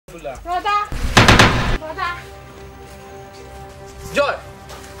Brother. Joy!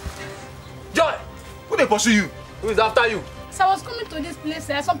 Joy! Who they pursue you? Who is after you? So I was coming to this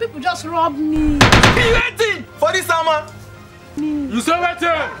place, some people just robbed me. Be waiting! For this summer? You say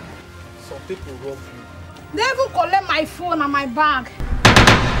waiting! Some people robbed you. They even collect my phone and my bag.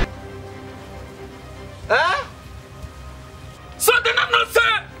 Eh? So they not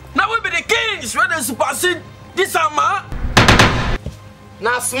say, now we be the kings when they supersede this summer?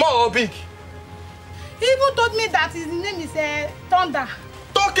 Now small or big? He even told me that his name is Thunder.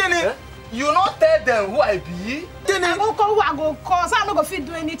 Talking it. Eh? You not tell them who I be? I go call who I go call, so I no go fit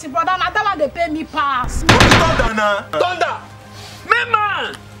do anything, brother. Now that one they pay me pass. Who be Thunder now? Thunder!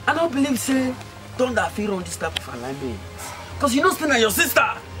 Man! I don't believe say Thunder fit run this type of alignment. Because you know still your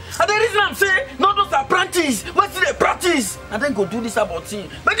sister. And the reason I'm saying, not those are practice. What's the practice? And then go do this about thing.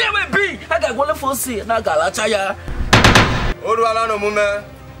 But then we be, I got one for say, and I got la chaya. Oduala no mume.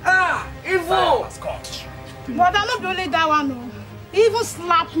 Ah, evil! Brother, not only that one, no. He even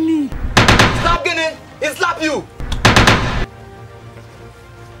slapped me. Slap Guinea. He slap you.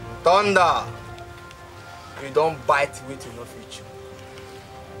 Thunder. You don't bite with your future.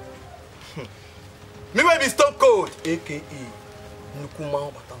 Me may be Stone Cold. AKA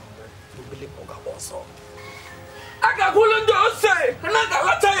Nukuma Batambe. You believe Oga also. I got one to say, and I got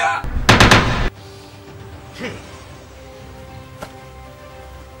la chaya.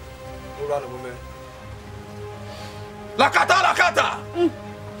 Oduala no mume. Lakata.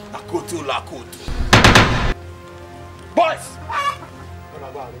 Lakoto. Boys.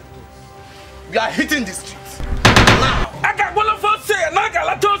 We are hitting the streets. Now. I got one for say, and I got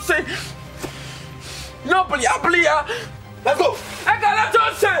la to say. No, please. Let's go. I got la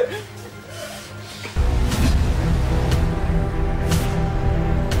to say.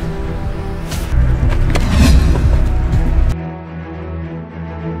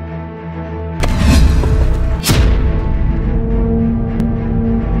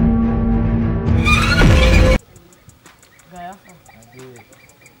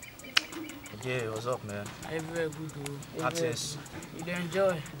 Yeah, what's up, man? Everywhere good, though. Artists. You dey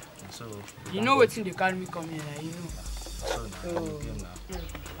enjoy. So, You know wetin dey carry me come here, like, you know. so now, I'm game now.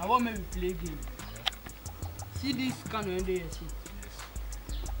 I want make we play game. See this can when dey here, see.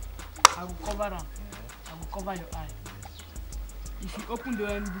 I will cover am. I will cover your eye. If you open the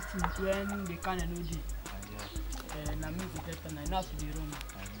when this thing, when the can no dey, na me go get am. Na so dey run.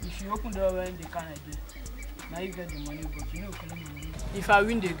 If you open the when the can dey, now you get the money, but you know collect my money. If I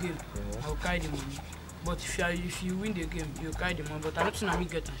win the game, I will carry the money. But if you win the game, you carry the money. But I don't think I me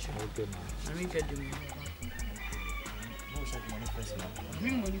get am sure. Okay, man. I me get the money. No check money first now.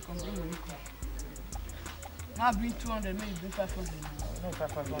 Bring money come. Now bring 200, maybe bring 500. No,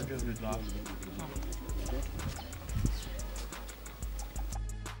 500 good now.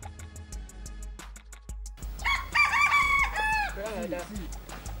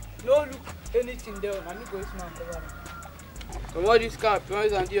 No look anything there. I'm not going to cover. Come on, this car.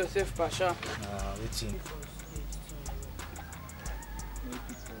 Promise and do yourself, Pasha. Waiting.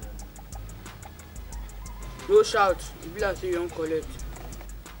 No shout. You be like say you don't collect.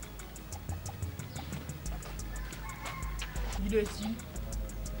 You dey see? You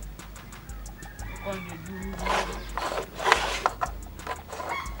come dey do. You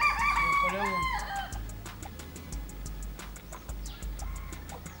collect one.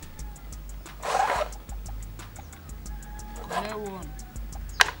 Collect one.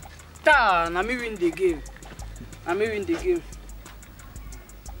 Ta! Na me win the game.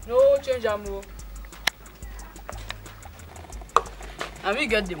 No change am o. I me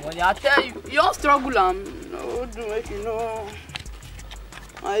get the money. I tell you, you don't struggle am. No, do make you know.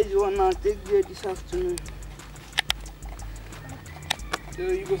 I just wanna take there this afternoon. So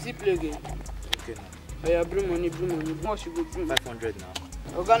you go see play again. Okay now. Oh yeah, bring money. How much you go bring? 500 now.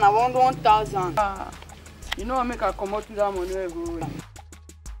 Okay, I want 1,000. You know I make I come out with that money everywhere.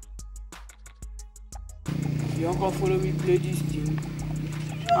 You don't come follow me play this thing.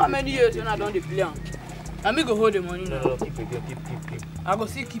 How many years when I don't play am? I me go hold the money now. No, keep. I go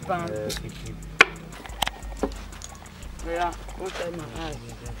see keep am. Keep. Yeah, don't tell my eye.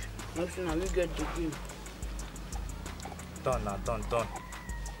 Nothing, I will get the game. Turn now, turn. Turn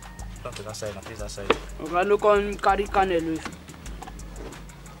to that side, now face that side. Okay, no come carry candle.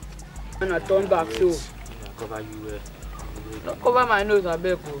 When I turn back too. I cover you. Don't cover my nose, I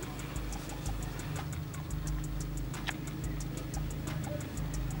beg you.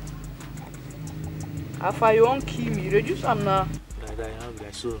 After you won't kill me, reduce am now. Like that, you know,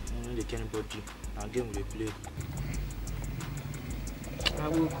 like so. You know, they can't body. Now game we play. I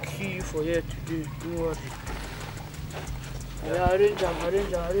will kill you for here today. Don't worry. Yeah, arrange them.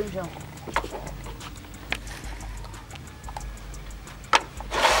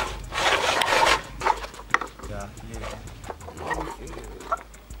 Yeah.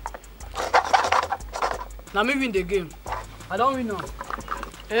 Now me win the game. I don't win now.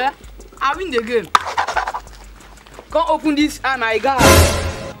 Yeah, I win the game. Can't open this eye, my guy.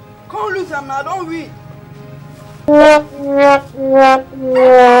 Can't lose them now. I don't win.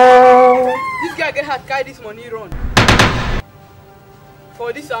 This guy get hard carry this money run.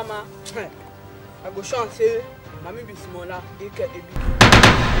 For this summer, I go show and say, na me be smaller, they get a big.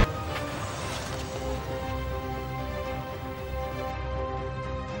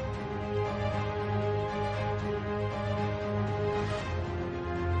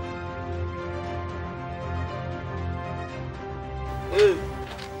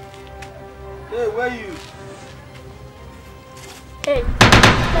 Hey, where you? Hey,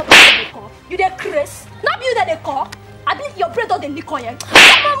 stop the call. You dey Chris? Not you that they call. I be your bread or the liquor here.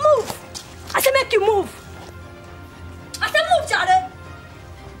 Come on, move. I say make you move. I say move, Charlie.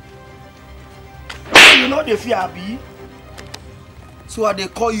 You know the fear, Abi. So I they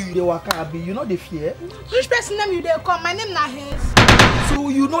call you the waka, Abi. You know the fear. Which person name you dey call? My name na his. So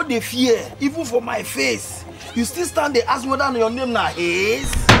you know the fear, even for my face. You still stand there ask whether your name na his.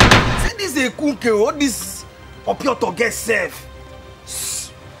 Say this a kunke or this opio to get safe.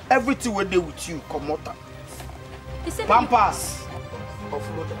 Everything will do with you, come out. Pampas.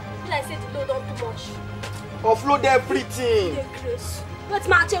 Offload. Like say to load up too much. Offload everything. Hey, Chris. What's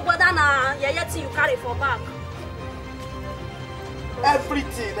my check? What na? Yeah, you carry for back.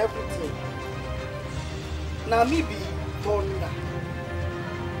 Everything. Now me be thunder.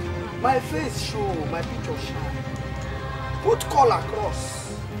 My face show, my picture shine. Put call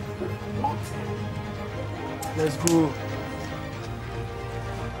across. Nothing. Let's go.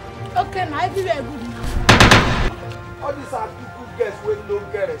 Okay, now everywhere good now. All these are people guys wey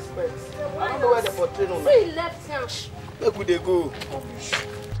don't get respect. I don't know where they portray on. See left hand. Where could they go?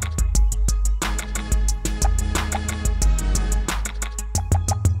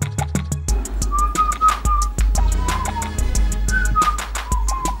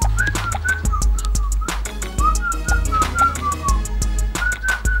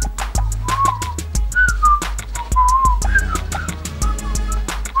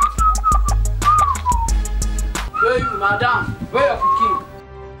 Madam, where your pikin?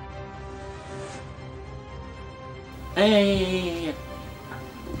 Hey,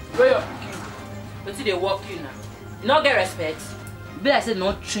 Where your pikin? but they walk you now. You not get respect. Be like I said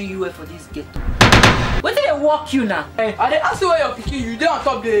not train you well for this ghetto. What did they walk you now? Hey, I dey ask you where your pikin. You dey on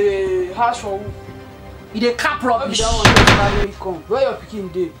top the house for who? You dey cap rubbish. That one dey carry come. Where your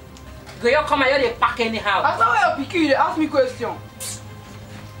pikin dey? Go you come and you dey pack anyhow. After where your pikin, you dey ask me question.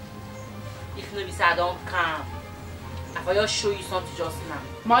 If no be say I don't come, I for just show you something just now.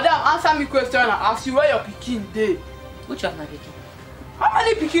 Madam, answer me question and ask you where your pikin dey. Which of my pikin? How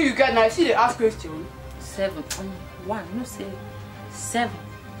many pikin you get now? You see they ask question. 7. 1. No say 7.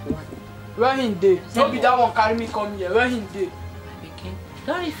 1. Where him dey? No be that one carry me come here. Where him dey? My pikin.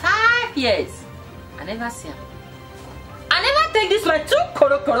 Don't be 5 years. I never see him. I never take this my 2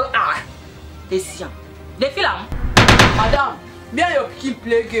 koro. They see him. They feel him. Madam, me and your pikin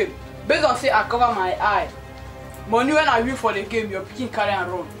play game. Based on say I cover my eye. Money when I win for the game, your pikin carry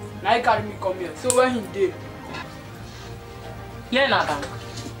and run. Now he carry me come here. So where him dey? Here na bank.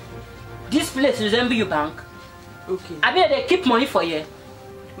 This place resemble your bank. Okay. I mean they keep money for you.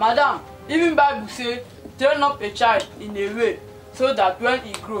 Madam, even Bible say, train up a child in a way so that when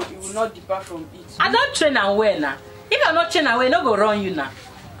he grow, he will not depart from it. I don't train and wear now. If I not train and wear, no go run you now.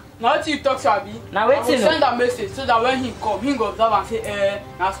 Now what you talk Sabi? Now I wait will till send a message so that when he come, he go observe and say,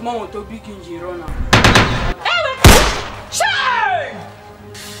 now small one to big engine run now. Hey, wait! Shame!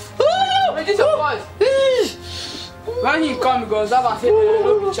 Wait, this your voice. When he come, he go observe and say,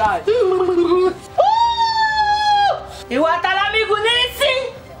 no be child. Iwatalami Gunisi!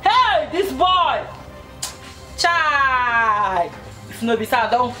 Hey, this boy! Child! If no be so, I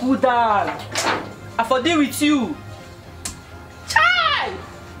don't cool down. I for deal with you. Child!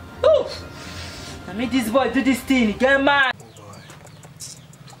 Oof! I made this boy do this thing, get mad. Oh boy.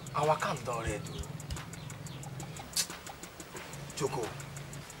 Our camp done ready. Choco.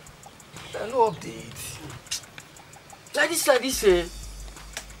 There's no update. Like this,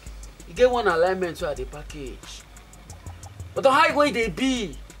 you get one alignment so at the package. But how you going to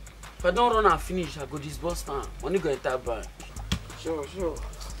be? If I don't run and finish, I go disburse time. Money go enter bank. Sure.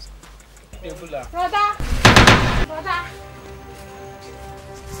 Brother.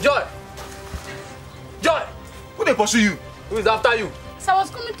 Joy! Who they pursue you? Who is after you? As I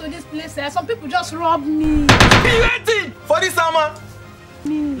was coming to this place, some people just robbed me. Be waiting for this summer.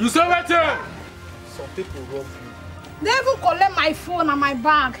 You say waiting. Some people rob you. They even collect my phone and my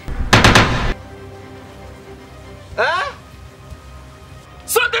bag. Eh?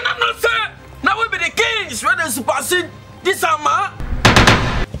 So they not say now we be the kings when they supersede this summer.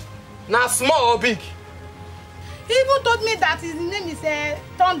 Now small or big? He even told me that his name is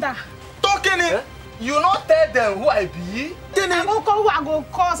Thunder. Talking it. Eh? You not tell them who I be? I go call who I go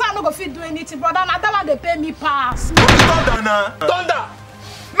call, so I no go fit do anything, brother. Now that one they pay me pass. Thunder now. Thunder!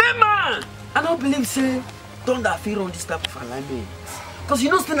 Man, I don't believe say Thunder fit run this type of alignment. Cause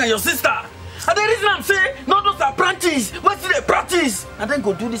you know still na your sister. And the reason I'm saying not those are practice. What's the practice? And then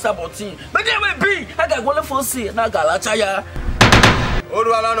go do this about thing. But they will be. I got one for say na galachaya.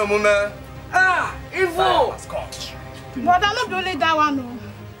 Oduala no mume. Ah, evil. Brother, not be only that one, no.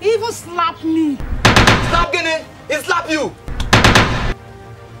 He even slapped me. Slap Guinea! He slap you!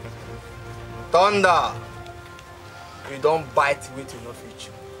 Thunder! You don't bite with you no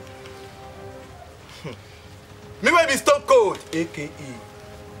future. Me will be Stone Cold, aka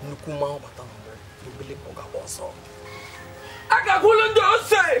Nukuma Batambe. You believe Oga also. I got one to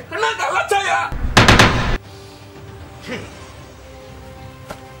say na galachaya.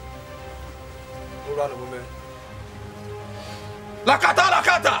 Oduala no mume. Lakata,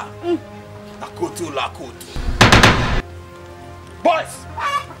 Lakata! Lakoto, Lakoto. Boys!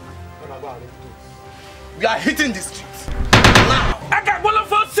 We are hitting the streets. Now! I got one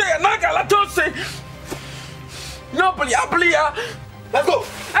for say na galachaya. No blia. Let's go!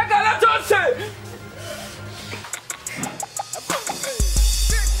 I got galachaya.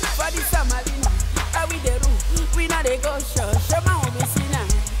 For the summer, how we the room? We not they go show. Show my home is in.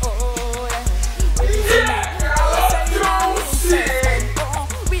 Oh yeah.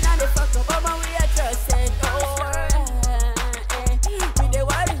 We not the fuck up, but we are just said. Oh we the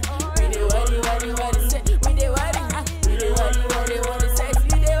worry, say. We the worry, say. We the worry, say.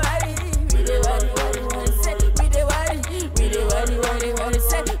 We the worry, say. We the worry,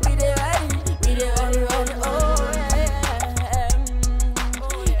 say. We the worry, oh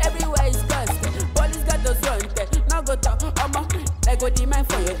everywhere is dust. Police got us run. Now go talk, I go demand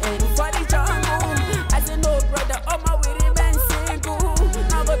for your end. For the jungle, I say no brother, we remain single.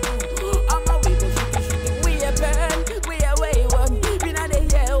 Now go do, we go shoot. We are burn, we are way one. We not a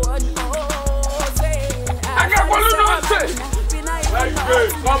year one. Oh, say. I got one to say. We not Hey,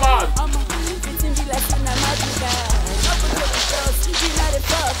 even come on. fitting be like in a magic. No go to the girls, we not a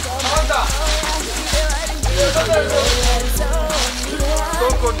fuck.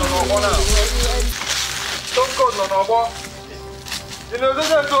 Stone Cold no more now. Stone Cold no more. You know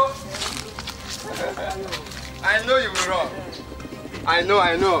this I know you will run. I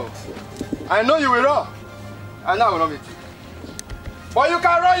know you will run. I know I will not meet you. But you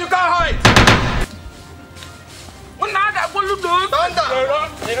can run, you can hide. When I got one to do. Thunder!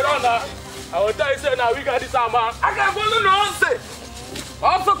 You run now. I will tell you say now we got this summer. I got one to say.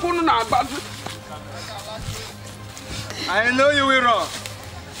 Also couldn't not but I know you will run.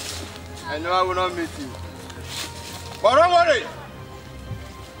 I know I will not meet you. But don't worry.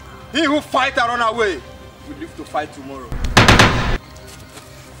 He who fight and run away will live to fight tomorrow.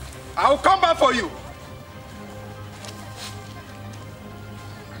 I will come back for you.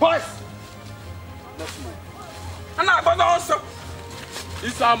 Boys! Let's move. and I got also.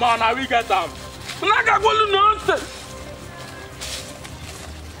 This summer now we get them. And I got one to say.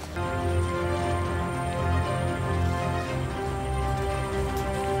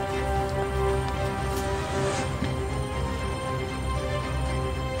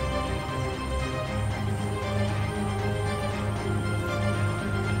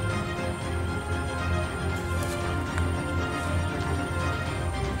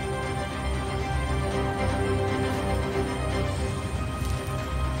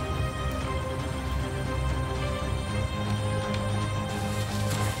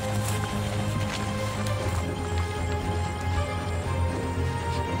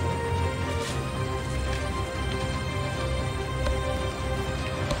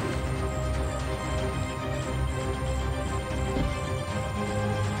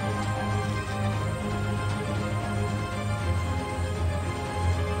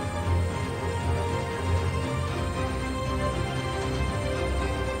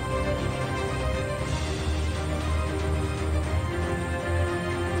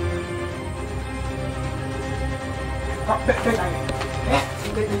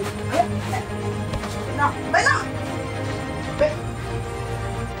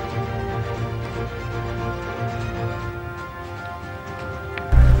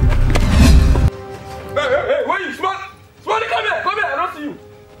 Hey, where you? Smart, come here, I don't see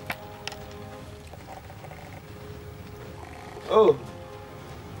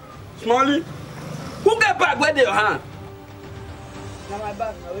Smalley, who get back where they your hand? Now my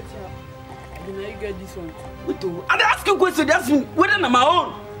bag, now wait here. Then you get this one. Wait, I dey ask you question, they ask me whether na my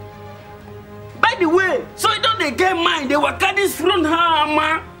own. By the way, so you don't they get mine, they were carrying this front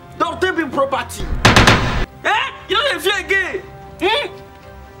hammer, don't take me property. Eh? You know they fear again.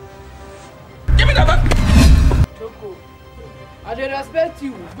 Give me that back. Choco, I dey respect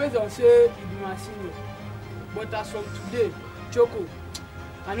you based on say you be my senior. But as from today, Choco,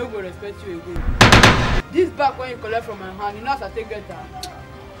 I no go respect you again. This bag when you collect from my hand, you know as I take get am.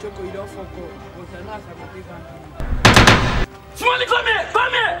 Choco, you don't fuck up, but I know as I go take am. Smalley, come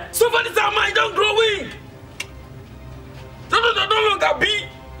here. So for this time, I don't grow wing. Don't long, Abi.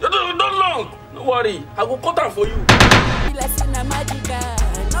 Don't long. No worry, I will cut am for you. Lesson a magical,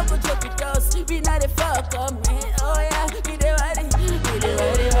 no go joke with us. We not the fuck up, man. Oh yeah, we the worry,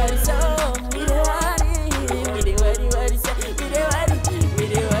 so we the worry, say, we the worry, say, we the worry,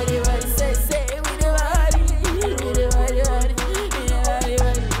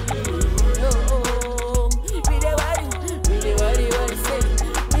 oh, we the worry, say,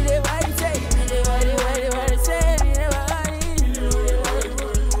 we the worry, say, we the worry, say, we the worry,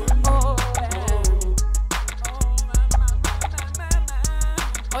 oh yeah.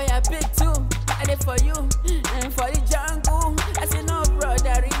 Oh yeah, big two, I did for you and for the jungle. I say no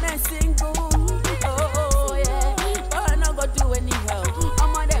brother, remain single. Oh yeah, but I not go do any help.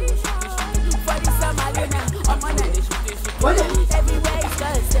 I'm on them for the Somalina. I'm on them everywhere it's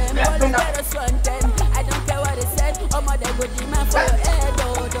cause them. All the better one them. I don't care what they said. I'm on them go demand for your head. Oh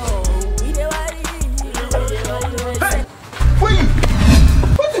we the worry. Hey, wait!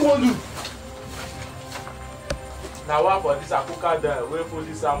 What do you want to do? Now what for this akuka there? Wait for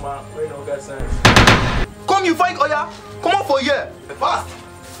this summer. We no get sense. Come you fight Oya. Come on for here. Fast.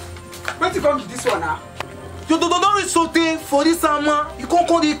 Wait till come to this one now. You don't reach something for this summer. You can't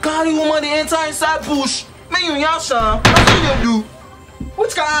call the carry woman the enter inside bush. Man you yasha. That's what you do.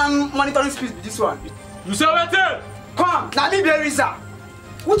 Which kind of monitoring speed be this one? You say what? Come, now me be Risa.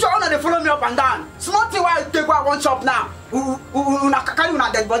 Which one they follow me up and down? Small thing why I take one chop now. Una carry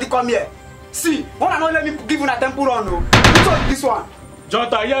una dead body come here. See, one and not let me give you a temple run. No. Which one is this one?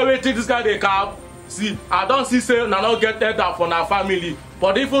 Jonta, here waiting this guy they cap. See, I don't see say na not get header for our family.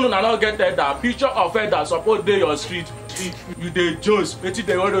 But if you na not get header, picture of header suppose dey your street. See, you dey Jones. Wetin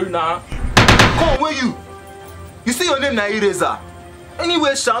dey order you now? Come where you? You see your name na Eraser.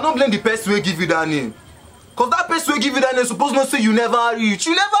 Anyway, shall not blame the person who give you that name. Cause that person who give you that name suppose not say you never reach.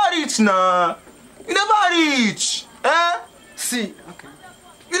 You never reach nah. You never reach. Eh? See, okay.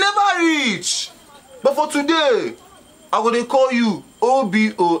 You never reach. But for today, I'm gonna call you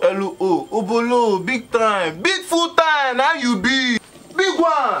OBOLO. Obolo, big time, big full time. Now you be big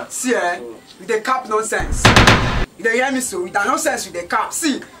one. See, with the cap nonsense. You dey hear me so? With the nonsense with the cap.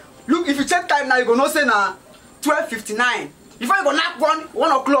 See, look, if you check time now, you gonna say na 12:59. Before you go knock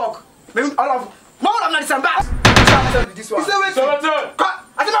 1 o'clock, maybe all of them are the same back. This one. You say wait. So Come,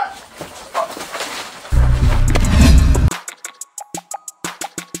 I did not.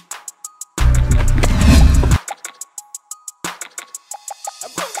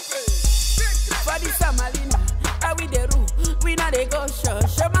 For the Somalina, how we the room? We not they go show.